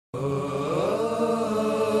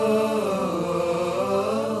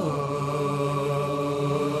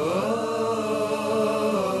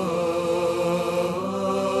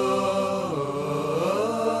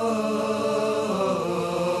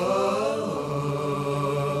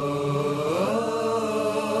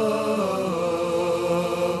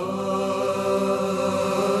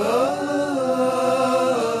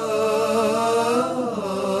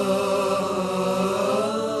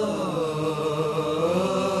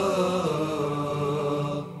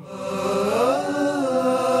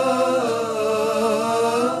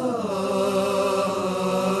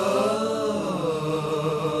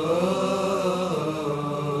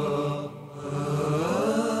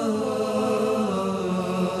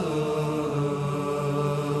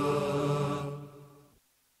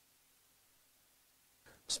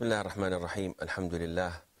بسم الله الرحمن الرحيم الحمد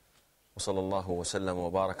لله وصلى الله وسلم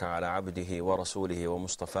وبارك على عبده ورسوله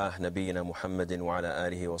ومصطفاه نبينا محمد وعلى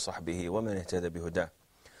آله وصحبه ومن اهتدى بهداه.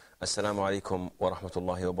 Assalamu alaikum wa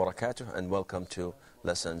rahmatullahi wa barakatuh, and welcome to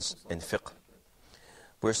Lessons in Fiqh.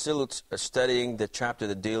 We're still studying the chapter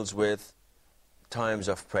that deals with times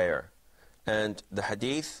of prayer, and the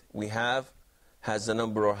hadith we have has the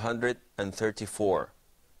number 134.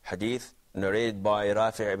 Hadith narrated by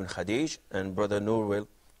Rafi' ibn Khadij, and Brother Noor will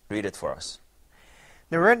read it for us.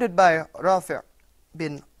 Narrated by Rafi'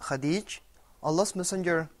 bin Khadij, Allah's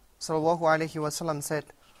Messenger sallallahu alaihi wasallam said,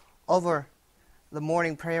 "Offer the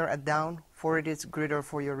morning prayer at dawn, for it is greater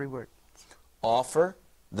for your reward." Offer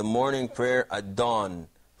the morning prayer at dawn,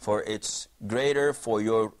 for it's greater for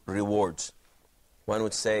your rewards. One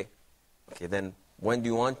would say, okay, then when do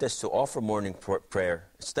you want us to offer morning prayer?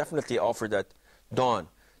 It's definitely offered at dawn.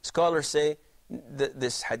 Scholars say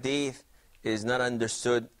this hadith is not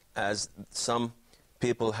understood as some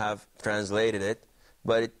people have translated it,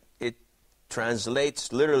 but it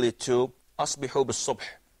translates literally to asbihu bis-subh,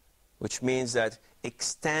 which means that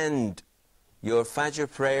extend your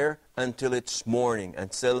Fajr prayer until it's morning,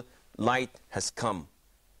 until light has come.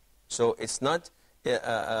 So it's not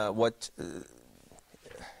what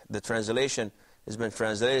the translation has been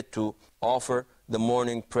translated to offer the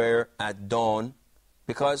morning prayer at dawn,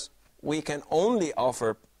 because we can only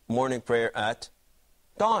offer morning prayer at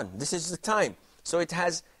dawn. This is the time. So it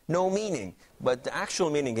has no meaning. But the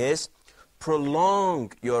actual meaning is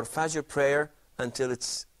prolong your Fajr prayer until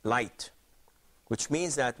it's light. Which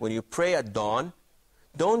means that when you pray at dawn,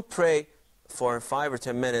 don't pray for 5 or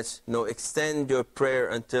 10 minutes. No, extend your prayer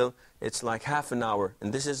until it's like half an hour.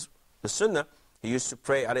 And this is the sunnah. He used to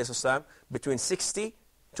pray, alayhi salam, between 60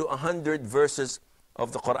 to 100 verses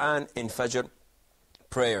of the Quran in Fajr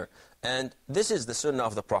prayer. And this is the sunnah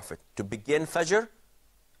of the Prophet, to begin Fajr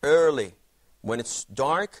early when it's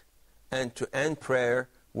dark, and to end prayer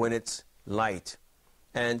when it's light.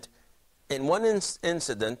 And in one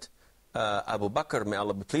incident, Abu Bakr, may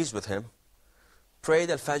Allah be pleased with him, prayed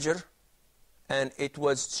al-Fajr, and it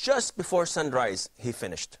was just before sunrise he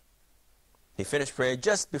finished. He finished prayer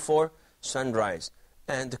just before sunrise.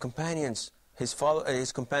 And the companions, his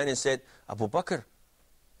companions said, "Abu Bakr,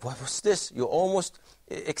 what was this? You almost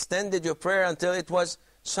extended your prayer until it was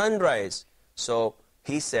sunrise." So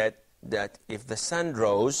he said that if the sun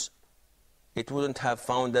rose, it wouldn't have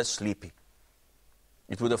found us sleepy.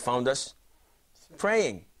 It would have found us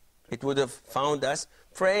praying. It would have found us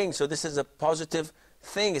praying. So this is a positive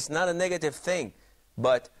thing. It's not a negative thing.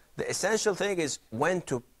 But the essential thing is when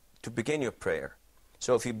to begin your prayer.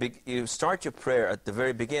 So if you start your prayer at the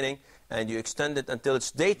very beginning and you extend it until it's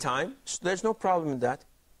daytime, there's no problem in that.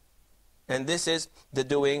 And this is the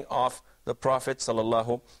doing of the Prophet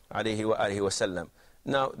sallallahu alaihi wasallam.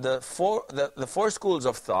 Now, the four schools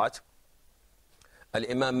of thought,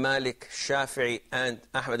 Al-Imam Malik, Shafi'i, and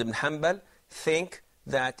Ahmad ibn Hanbal, think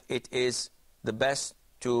that it is the best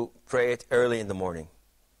to pray it early in the morning,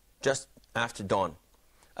 just after dawn.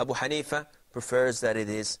 Abu Hanifa prefers that it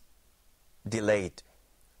is delayed.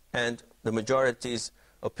 And the majority's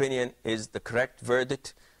opinion is the correct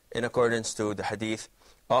verdict in accordance to the hadith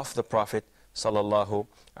of the Prophet sallallahu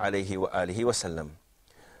alaihi wasallam.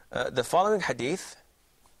 The following hadith,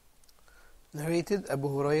 Narrated Abu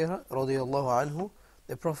Hurairah radiyallahu anhu,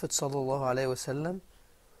 the Prophet sallallahu alaihi wasallam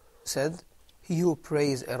said, "He who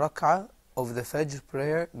prays a rak'ah of the Fajr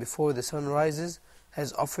prayer before the sun rises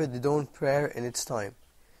has offered the dawn prayer in its time.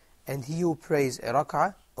 And he who prays a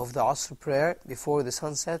rak'ah of the Asr prayer before the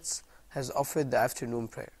sun sets has offered the afternoon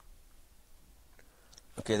prayer."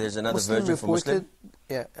 Okay, there's another version for Muslim.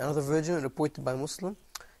 Yeah, another version reported by Muslim.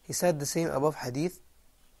 He said the same above hadith,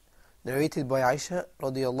 narrated by Aisha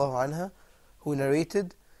radiyallahu anha, who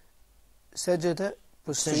narrated sajda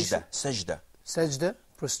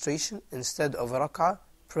prostration instead of a rak'ah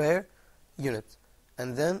prayer unit.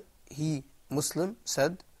 And then he, Muslim,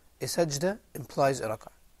 said, a sajda implies a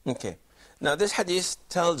rak'ah. Okay. Now this hadith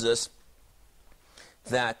tells us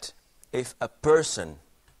that if a person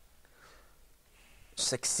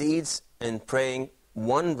succeeds in praying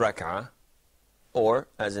one rak'ah, or,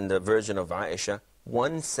 as in the version of Aisha,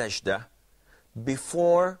 one sajda,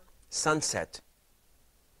 before sunset.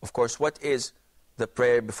 Of course, what is the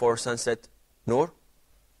prayer before sunset, Noor?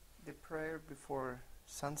 The prayer before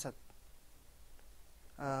sunset.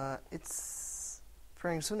 It's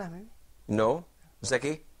praying sunnah, maybe? No.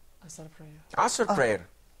 Zaki? Asr prayer. Asr prayer.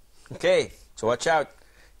 Okay, so watch out.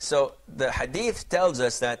 So the hadith tells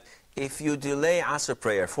us that if you delay Asr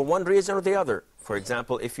prayer for one reason or the other, for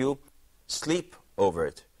example, if you sleep over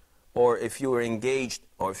it, or if you were engaged,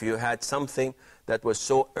 or if you had something that was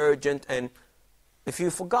so urgent, and if you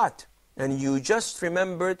forgot, and you just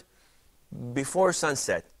remembered before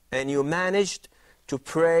sunset, and you managed to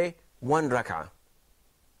pray one rak'ah.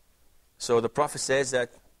 So the Prophet says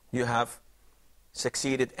that you have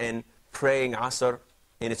succeeded in praying Asr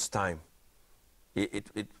in its time.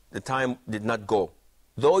 The time did not go.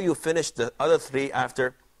 Though you finished the other three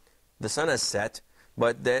after the sun has set,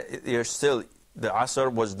 but you're still, the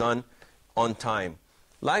Asr was done on time.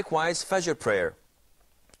 Likewise, Fajr prayer.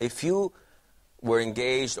 If you were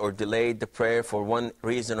engaged or delayed the prayer for one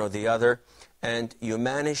reason or the other, and you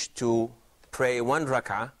managed to pray one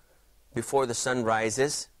rak'ah before the sun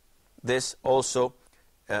rises, this also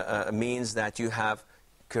means that you have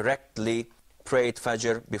correctly prayed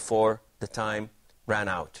Fajr before the time ran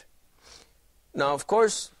out. Now, of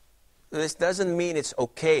course, this doesn't mean it's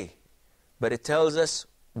okay, but it tells us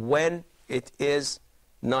when it is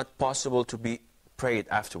not possible to be prayed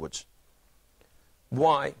afterwards.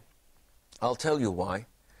 Why? I'll tell you why.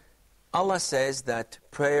 Allah says that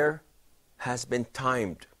prayer has been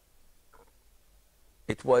timed.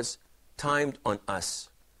 It was timed on us,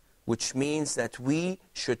 which means that we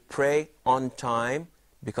should pray on time,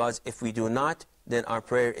 because if we do not, then our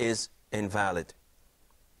prayer is invalid.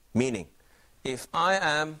 Meaning, if I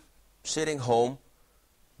am sitting home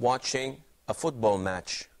watching a football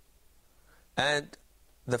match, and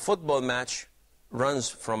the football match runs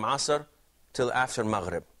from Asr till after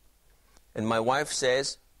Maghrib, and my wife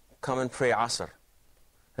says, come and pray Asr,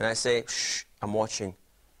 and I say, shh, I'm watching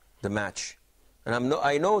the match, and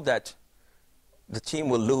I know that the team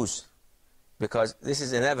will lose, because this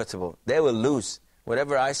is inevitable. They will lose.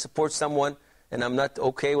 Whenever I support someone and I'm not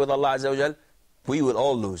okay with Allah Azza wa Jal, we will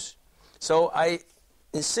all lose. So I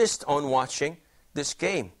insist on watching this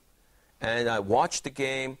game. And I watch the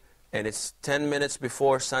game, and it's 10 minutes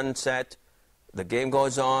before sunset. The game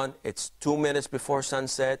goes on. It's 2 minutes before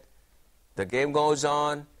sunset. The game goes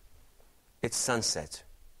on. It's sunset.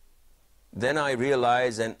 Then I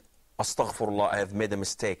realize, and astaghfirullah, I have made a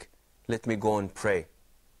mistake. Let me go and pray.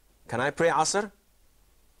 Can I pray Asr?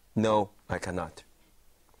 No, I cannot.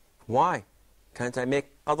 Why? Can't I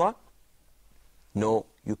make qada? No,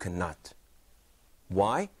 you cannot.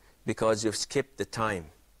 Why? Because you've skipped the time.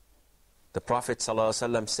 The Prophet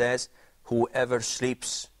ﷺ says, whoever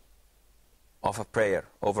sleeps over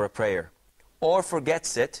a prayer, or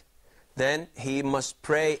forgets it, then he must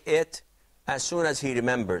pray it as soon as he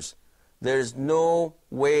remembers. There is no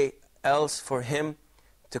way else for him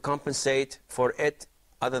to compensate for it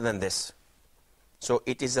other than this. So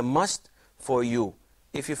it is a must for you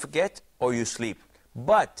if you forget or you sleep.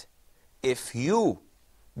 But if you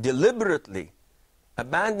deliberately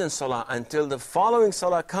abandon Salah until the following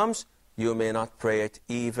Salah comes, you may not pray it.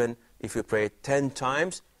 Even if you pray it 10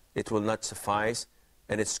 times, it will not suffice,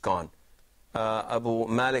 and it's gone. Abu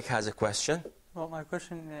Malik has a question. Well, my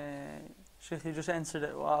question, Sheikh, you just answered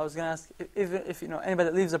it. Well, I was going to ask, if anybody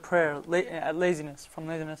that leaves a prayer from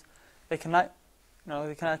laziness, they cannot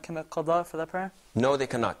commit qada for that prayer? No, they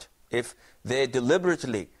cannot. If they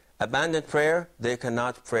deliberately abandon prayer, they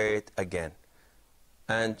cannot pray it again.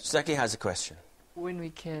 And Zaki has a question. When we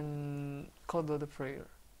can qada the prayer?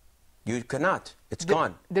 You cannot. It's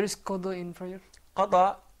gone. There is qada in prayer?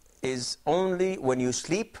 Qada is only when you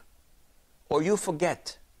sleep or you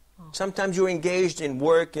forget. Oh. Sometimes you're engaged in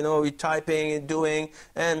work, you're typing and doing,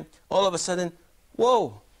 and all of a sudden,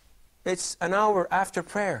 whoa, it's an hour after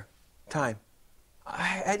prayer time.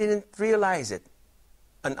 I didn't realize it.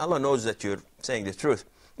 And Allah knows that you're saying the truth.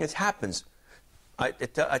 It happens. I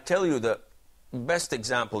tell you the best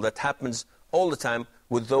example that happens all the time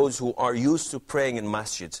with those who are used to praying in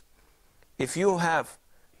masjids. If you have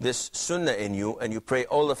this sunnah in you and you pray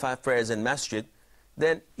all the 5 prayers in masjid,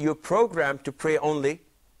 then you're programmed to pray only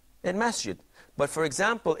in masjid. But for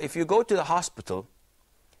example, if you go to the hospital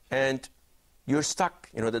and you're stuck.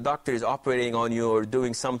 You know, the doctor is operating on you or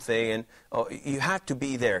doing something, and you had to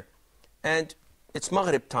be there. And it's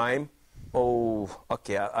Maghrib time. Oh,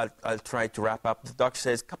 okay, I'll try to wrap up. The doctor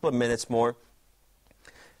says a couple of minutes more,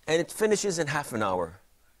 and it finishes in half an hour.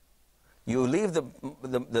 You leave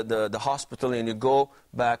the hospital and you go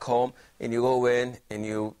back home, and you go in and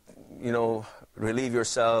you relieve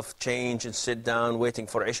yourself, change and sit down waiting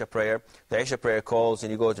for Isha prayer. The Isha prayer calls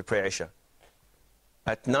and you go to pray Isha.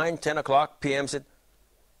 At 9, 10 o'clock p.m. said,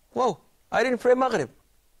 whoa, I didn't pray Maghrib.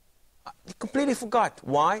 You completely forgot.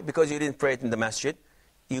 Why? Because you didn't pray it in the masjid.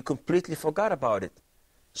 You completely forgot about it.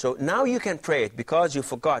 So now you can pray it because you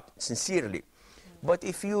forgot sincerely. But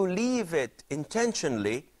if you leave it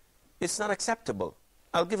intentionally, it's not acceptable.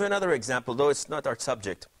 I'll give you another example, though it's not our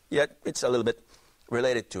subject, yet it's a little bit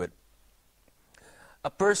related to it. A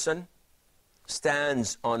person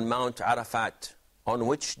stands on Mount Arafat on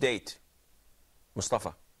which date?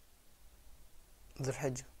 Mustafa? Dhul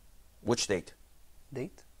Hijjah. Which date?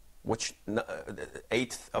 Date? Which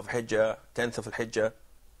 8th of Hijjah, 10th of Hijjah?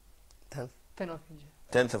 10th. 10 of Hijjah.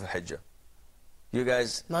 10th of Hijjah. You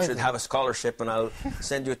guys 9th. should have a scholarship, and I'll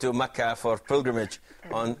send you to Mecca for pilgrimage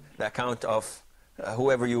on the account of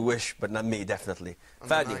whoever you wish, but not me, definitely.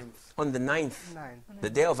 Fadi, on the 9th, 9. the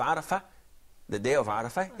day of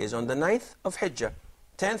Arafah, is on the 9th of Hijjah.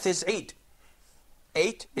 10th is Eid.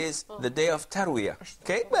 8 is the day of Tarwiyah.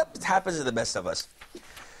 Okay, but it happens to the best of us.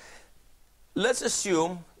 Let's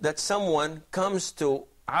assume that someone comes to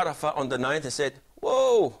Arafah on the 9th and said,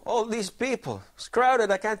 whoa, all these people, it's crowded,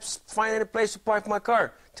 I can't find any place to park my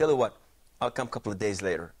car. Tell you what, I'll come a couple of days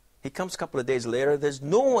later. He comes a couple of days later, there's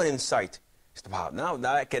no one in sight. He said, wow,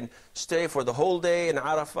 now I can stay for the whole day in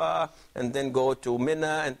Arafah and then go to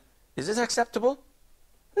Mina. And is this acceptable?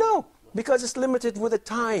 No, because it's limited with a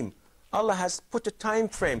time. Allah has put a time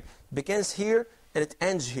frame. It begins here and it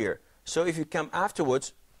ends here. So if you come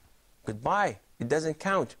afterwards, goodbye. It doesn't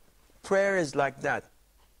count. Prayer is like that.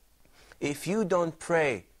 If you don't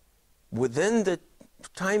pray within the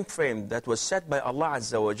time frame that was set by Allah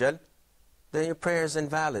Azza wa Jal, then your prayer is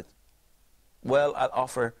invalid. Well, I'll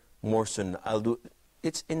offer more sunnah.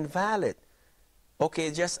 It's invalid.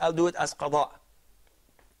 Okay, I'll do it as qada.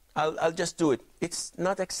 I'll just do it. It's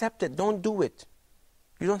not accepted. Don't do it.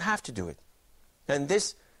 You don't have to do it. And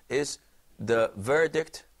this is the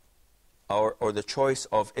verdict or the choice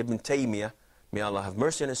of Ibn Taymiyyah, may Allah have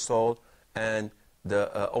mercy on his soul, and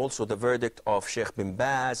also the verdict of Sheikh bin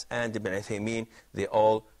Baz and Ibn Uthaymeen. They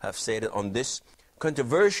all have stated on this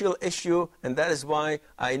controversial issue, and that is why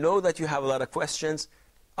I know that you have a lot of questions.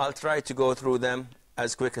 I'll try to go through them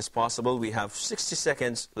as quick as possible. We have 60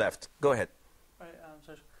 seconds left. Go ahead.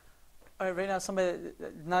 All right, right now somebody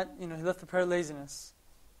he left the prayer laziness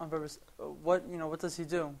on purpose. What does he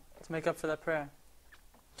do to make up for that prayer?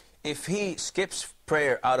 If he skips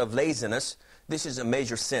prayer out of laziness, this is a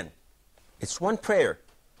major sin. It's one prayer.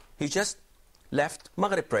 He just left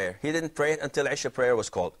Maghrib prayer. He didn't pray it until Isha prayer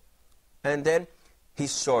was called. And then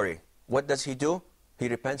he's sorry. What does he do? He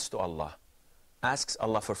repents to Allah, asks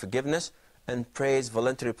Allah for forgiveness, and prays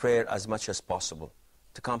voluntary prayer as much as possible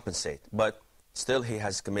to compensate. But still he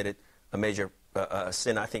has committed a major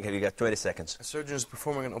sin. I think you got 20 seconds. A surgeon is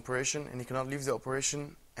performing an operation and he cannot leave the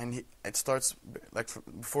operation, and it starts like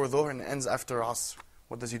before Dhuhr and ends after Asr.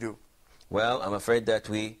 What does he do? Well, I'm afraid that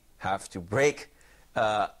we have to break.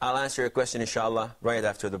 I'll answer your question, inshallah, right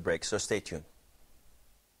after the break. So stay tuned.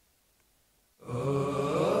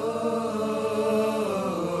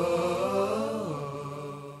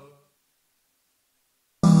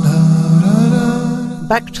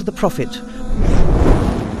 Back to the Prophet.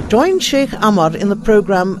 Join Sheikh Ammar in the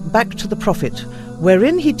program Back to the Prophet,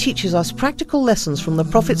 wherein he teaches us practical lessons from the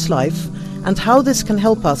Prophet's life and how this can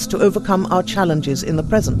help us to overcome our challenges in the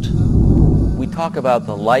present. We talk about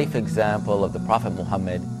the life example of the Prophet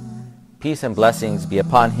Muhammad, peace and blessings be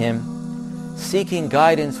upon him, seeking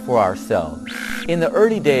guidance for ourselves. In the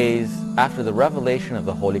early days after the revelation of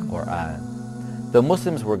the Holy Quran, the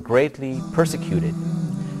Muslims were greatly persecuted,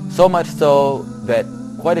 so much so that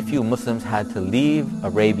quite a few Muslims had to leave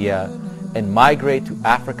Arabia and migrate to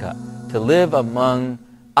Africa to live among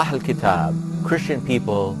Ahl Kitab, Christian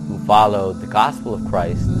people who followed the gospel of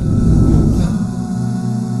Christ.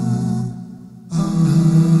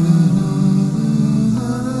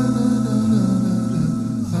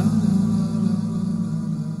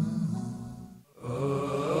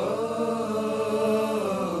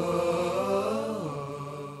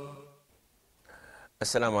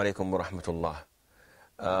 Assalamu alaikum wa rahmatullah.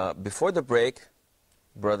 Before the break,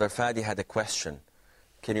 Brother Fadi had a question.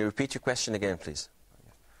 Can you repeat your question again, please?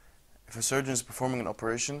 If a surgeon is performing an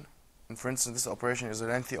operation, and for instance this operation is a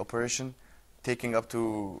lengthy operation, taking up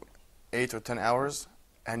to 8 or 10 hours,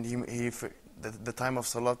 and the time of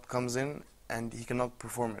salat comes in, and he cannot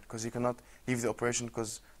perform it because he cannot leave the operation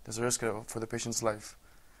because there's a risk for the patient's life.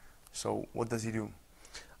 So what does he do?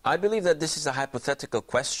 I believe that this is a hypothetical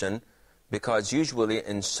question because usually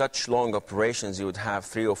in such long operations you would have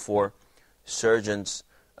 3 or 4 surgeons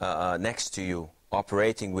next to you,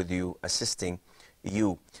 operating with you, assisting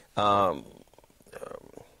you. To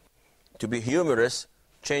be humorous,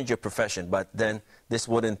 change your profession, but then this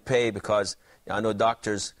wouldn't pay because I know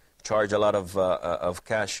doctors charge a lot of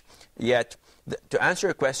cash. Yet, to answer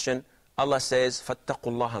your question, Allah says,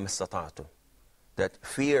 فَاتَّقُوا اللَّهَ مَا اسْتَطَعْتُمْ, that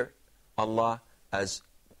fear Allah as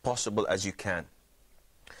possible as you can.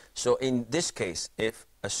 So in this case, if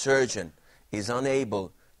a surgeon is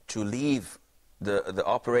unable to leave the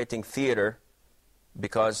operating theater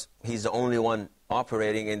because he's the only one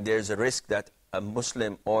operating and there's a risk that a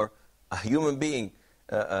Muslim or a human being,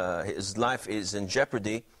 his life is in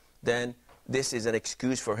jeopardy, then this is an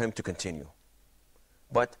excuse for him to continue.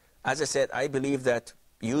 But as I said, I believe that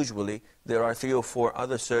usually there are 3 or 4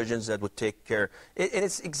 other surgeons that would take care.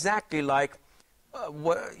 It's exactly like,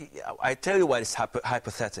 I tell you why it's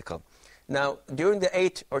hypothetical. Now, during the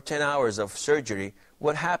 8 or 10 hours of surgery,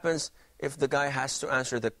 what happens if the guy has to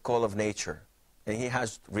answer the call of nature? And he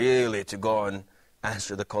has really to go and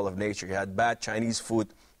answer the call of nature. He had bad Chinese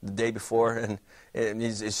food the day before, and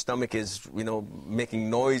his stomach is, making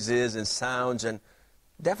noises and sounds, and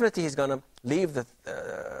definitely he's going to leave the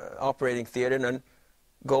operating theater and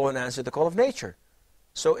go and answer the call of nature.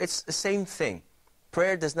 So it's the same thing.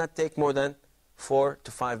 Prayer does not take more than 4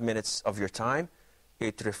 to 5 minutes of your time.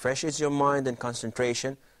 It refreshes your mind and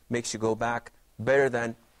concentration, makes you go back better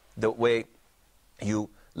than the way you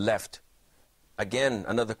left. Again,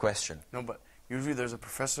 another question. No, but usually there's a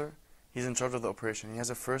professor. He's in charge of the operation. He has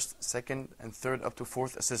a first, second, and third up to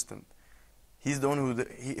 4th assistant. He's the one who,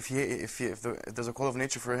 if there's a call of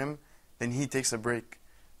nature for him, then he takes a break.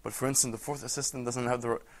 But for instance, the 4th assistant doesn't have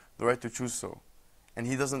the right to choose so. And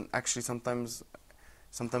he doesn't actually sometimes,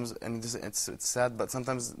 and it's sad, but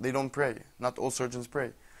sometimes they don't pray. Not all surgeons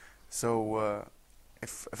pray. So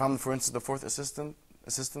if I'm, for instance, the 4th assistant,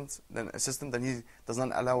 then he does not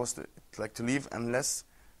allow us to leave unless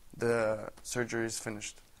the surgery is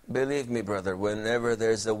finished. Believe me, brother, whenever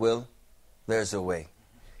there's a will, there's a way.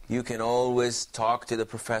 You can always talk to the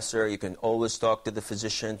professor, you can always talk to the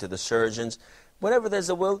physician, to the surgeons. Whenever there's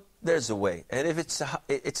a will, there's a way. And if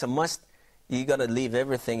it's a must, you got to leave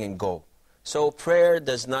everything and go. So prayer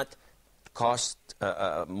does not cost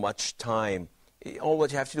much time. All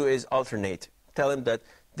what you have to do is alternate. Tell him that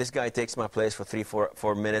this guy takes my place for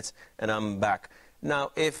 3-4 minutes and I'm back.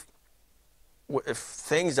 Now, if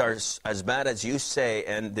things are as bad as you say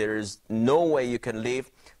and there is no way you can leave,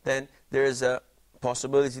 then there is a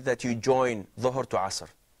possibility that you join Dhuhr to Asr.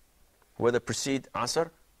 Whether proceed Asr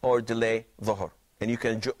or delay Dhuhr. And you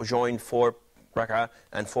can join 4 rak'ah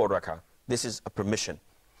and 4 rak'ah. This is a permission.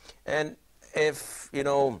 And if,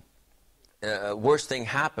 worst thing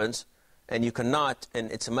happens and you cannot, and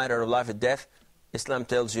it's a matter of life and death, Islam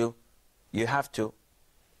tells you, you have to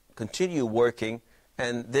continue working,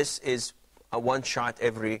 and this is a one shot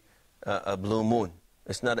every blue moon.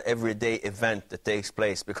 It's not an everyday event that takes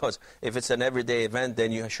place, because if it's an everyday event,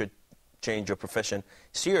 then you should change your profession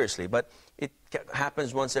seriously. But it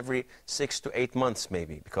happens once every 6 to 8 months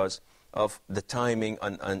maybe, because of the timing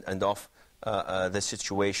and of the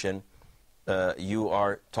situation you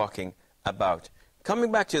are talking about.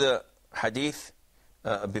 Coming back to the hadith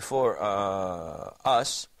before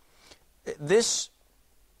us, this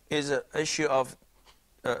is an issue of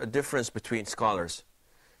a difference between scholars.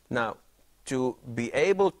 Now, to be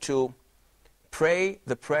able to pray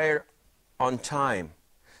the prayer on time,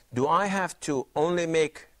 do I have to only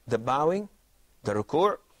make the bowing, the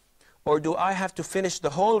ruku', or do I have to finish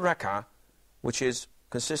the whole rak'ah, which is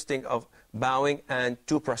consisting of bowing and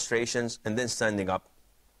 2 prostrations and then standing up?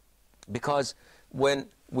 Because when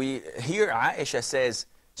we hear Aisha says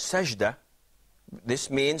sajda, this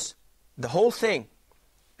means the whole thing.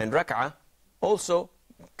 And rak'ah also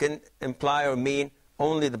can imply or mean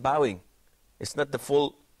only the bowing. It's not the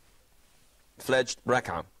full-fledged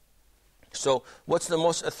rak'ah. So what's the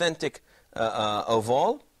most authentic of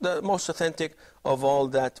all? The most authentic of all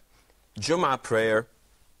that Jum'ah prayer,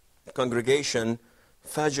 congregation,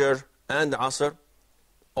 Fajr and Asr,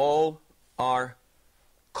 all are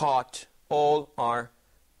caught, all are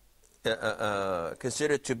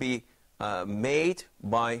considered to be made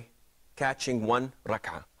by catching 1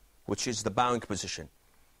 rak'ah, which is the bowing position.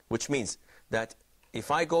 Which means that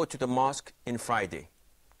if I go to the mosque in Friday,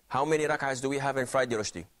 how many rak'ahs do we have in Friday,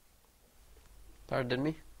 Rushdie? Pardon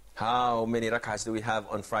me? How many rak'ahs do we have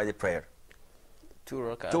on Friday prayer? 2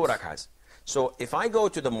 rak'ahs. 2 rak'ahs. So if I go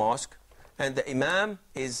to the mosque and the imam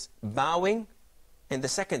is bowing in the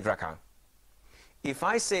second rak'ah, if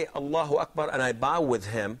I say Allahu Akbar and I bow with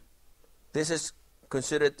him, this is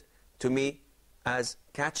considered to me as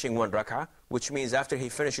catching 1 rak'ah, which means after he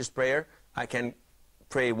finishes prayer, I can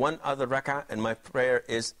pray 1 other rak'ah and my prayer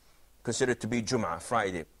is considered to be Jum'ah,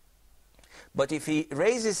 Friday. But if he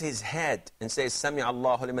raises his head and says, Sami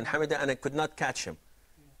Allahu liman hamida, and I could not catch him,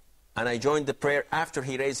 and I joined the prayer after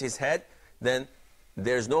he raised his head, then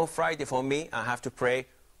there's no Friday for me. I have to pray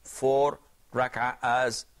 4 rak'ah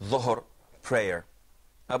as Dhuhr prayer.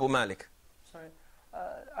 Abu Malik. Sorry.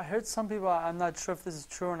 I heard some people, I'm not sure if this is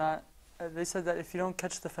true or not, they said that if you don't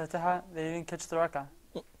catch the Fatiha, then you didn't catch the rak'ah.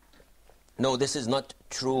 No, this is not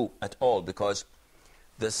true at all, because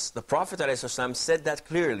the Prophet ﷺ said that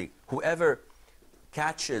clearly. Whoever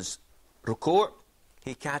catches ruku',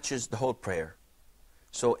 he catches the whole prayer.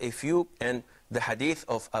 So if you, and the hadith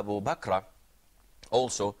of Abu Bakr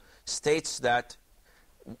also states that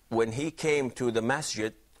when he came to the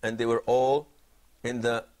masjid and they were all in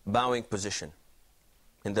the bowing position,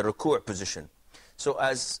 in the ruku' position. So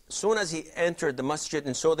as soon as he entered the masjid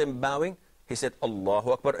and saw them bowing, he said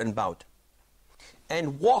Allahu Akbar and bowed.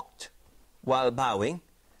 And walked while bowing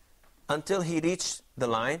until he reached the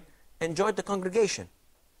line and joined the congregation.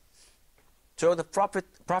 So the Prophet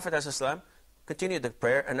ﷺ continued the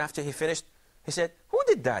prayer, and after he finished, he said, who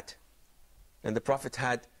did that? And the Prophet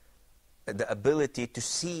had the ability to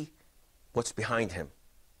see what's behind him.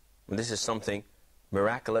 And this is something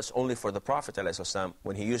miraculous only for the Prophet ﷺ.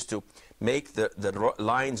 When he used to make the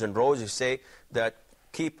lines and rows, he say that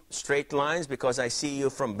keep straight lines because I see you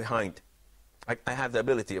from behind. I have the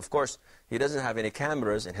ability. Of course, he doesn't have any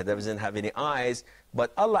cameras and he doesn't have any eyes,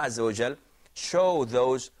 but Allah Azza wa Jal show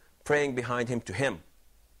those praying behind him to him,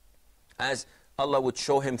 as Allah would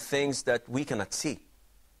show him things that we cannot see.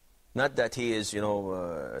 Not that he is, a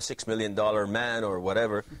 $6 million man or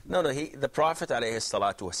whatever. No, the Prophet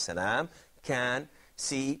ﷺ can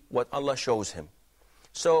see what Allah shows him.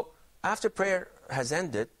 So after prayer has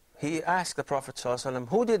ended, he asked the Prophet ﷺ,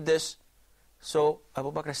 who did this? So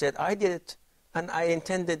Abu Bakr said, I did it, and I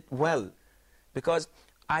intended well, because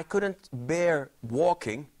I couldn't bear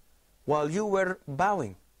walking while you were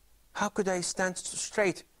bowing. How could I stand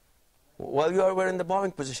straight while you were in the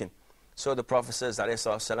bowing position? So the Prophet says,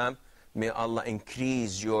 ﷺ, may Allah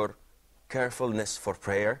increase your carefulness for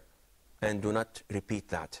prayer and do not repeat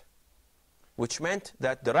that. Which meant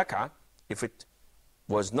that the rak'ah, if it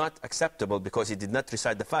was not acceptable because he did not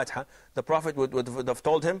recite the Fatiha, the Prophet would have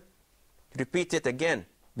told him, repeat it again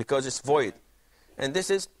because it's void. And this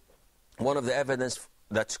is one of the evidence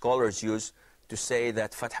that scholars use to say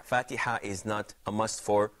that Fatiha is not a must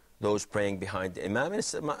for those praying behind the Imam.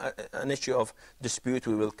 It's an issue of dispute.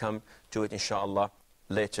 We will come to it, inshallah,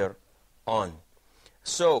 later on.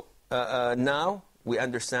 So now we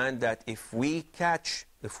understand that if we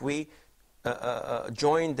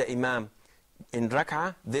join the Imam in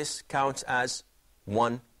rak'ah, this counts as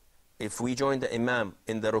 1. If we join the Imam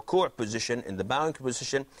in the ruku' position, in the bowing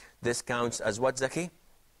position, this counts as what, Zaki?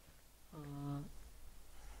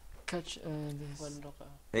 Catch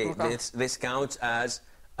this. This counts as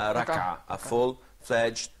a rak'ah, a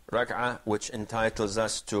full-fledged rak'ah, which entitles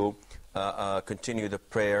us to continue the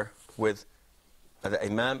prayer with the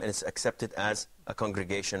Imam, and it's accepted as a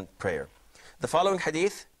congregation prayer. The following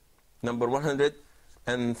hadith, number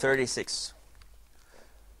 136.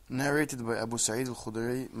 Narrated by Abu Sa'id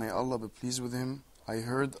al-Khudri, may Allah be pleased with him, I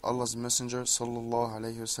heard Allah's Messenger sallallahu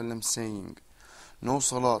alayhi wasallam saying, no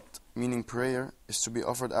salat, meaning prayer, is to be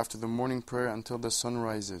offered after the morning prayer until the sun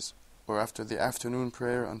rises, or after the afternoon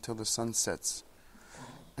prayer until the sun sets.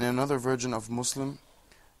 In another version of Muslim,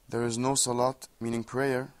 there is no salat, meaning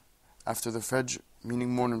prayer, after the Fajr,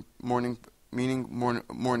 meaning morning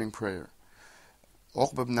prayer.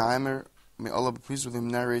 Uqba ibn Amir, may Allah be pleased with him,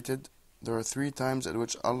 narrated, there are 3 times at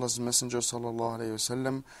which Allah's Messenger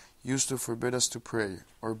ﷺ used to forbid us to pray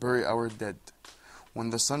or bury our dead.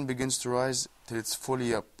 When the sun begins to rise till it's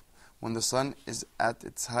fully up, when the sun is at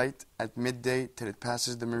its height at midday till it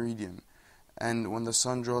passes the meridian, and when the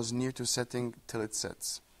sun draws near to setting till it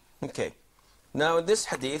sets. Okay. Now in this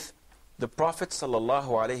hadith, the Prophet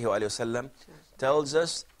ﷺ tells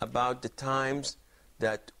us about the times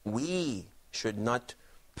that we should not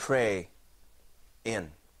pray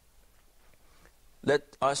in.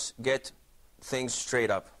 Let us get things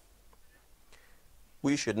straight up.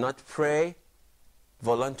 We should not pray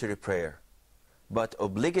voluntary prayer, but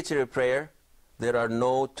obligatory prayer, there are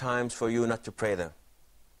no times for you not to pray them.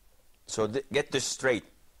 So get this straight.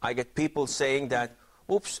 I get people saying that,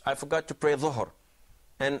 oops, I forgot to pray Dhuhr.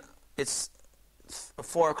 And it's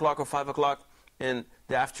 4 o'clock or 5 o'clock in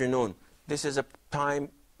the afternoon. This is a time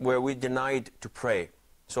where we denied to pray.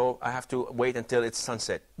 So I have to wait until it's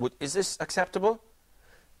sunset. Is this acceptable?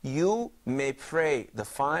 You may pray the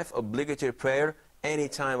 5 obligatory prayer any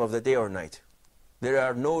time of the day or night. There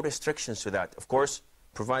are no restrictions to that. Of course,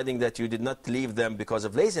 providing that you did not leave them because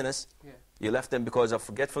of laziness, you left them because of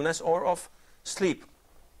forgetfulness or of sleep.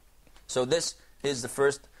 So this is the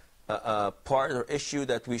first part or issue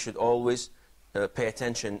that we should always pay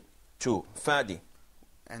attention to. Fadi.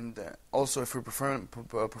 And also, if we're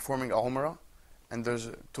performing a Umrah, and there's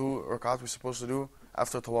 2 rak'at we're supposed to do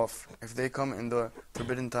after tawaf, if they come in the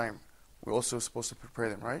forbidden time, we're also supposed to pray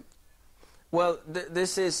them, right? Well,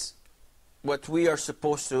 this is what we are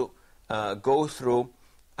supposed to go through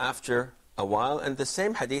after a while, and the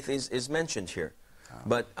same hadith is mentioned here.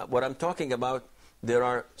 But what I'm talking about, there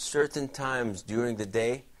are certain times during the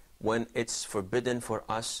day when it's forbidden for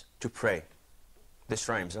us to pray. This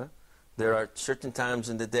rhymes, huh? There are certain times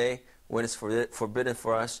in the day when it's forbidden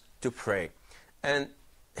for us to pray. And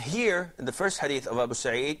here, in the first hadith of Abu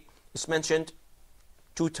Sa'id, it's mentioned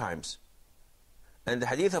 2 times. And the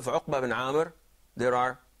hadith of Uqba bin Amr, there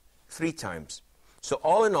are 3 times. So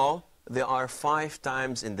all in all, there are 5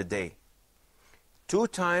 times in the day. 2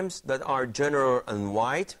 times that are general and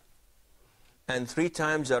wide, and 3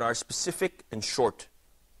 times that are specific and short.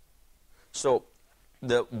 So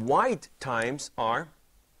the wide times are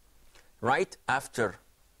right after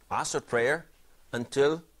Asr prayer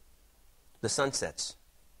until the sun sets.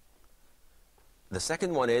 The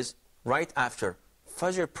second one is right after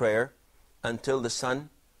Fajr prayer until the sun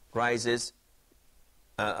rises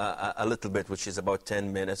a little bit, which is about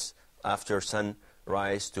 10 minutes after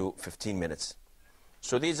sunrise to 15 minutes.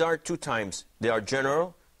 So these are 2 times. They are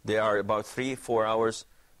general. They are about 3-4 hours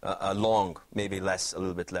long, maybe less, a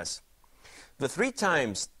little bit less. The 3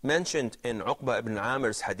 times mentioned in Uqba ibn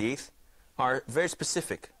Amir's hadith are very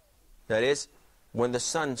specific. That is, when the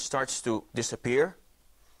sun starts to disappear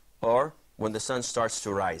or when the sun starts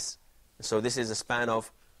to rise. So this is a span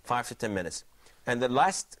of 5 to 10 minutes. And the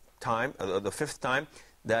last time, the 5th time,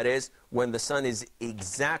 that is when the sun is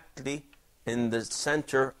exactly in the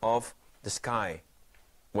center of the sky.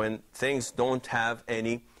 When things don't have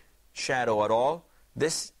any shadow at all,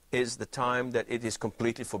 this is the time that it is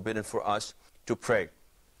completely forbidden for us to pray.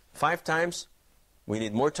 5 times, we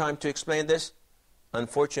need more time to explain this.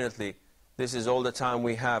 Unfortunately, this is all the time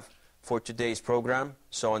we have for today's program.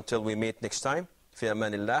 So until we meet next time, fi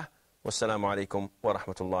amanillah, wassalamu alaikum wa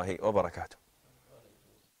rahmatullahi wa barakatuh.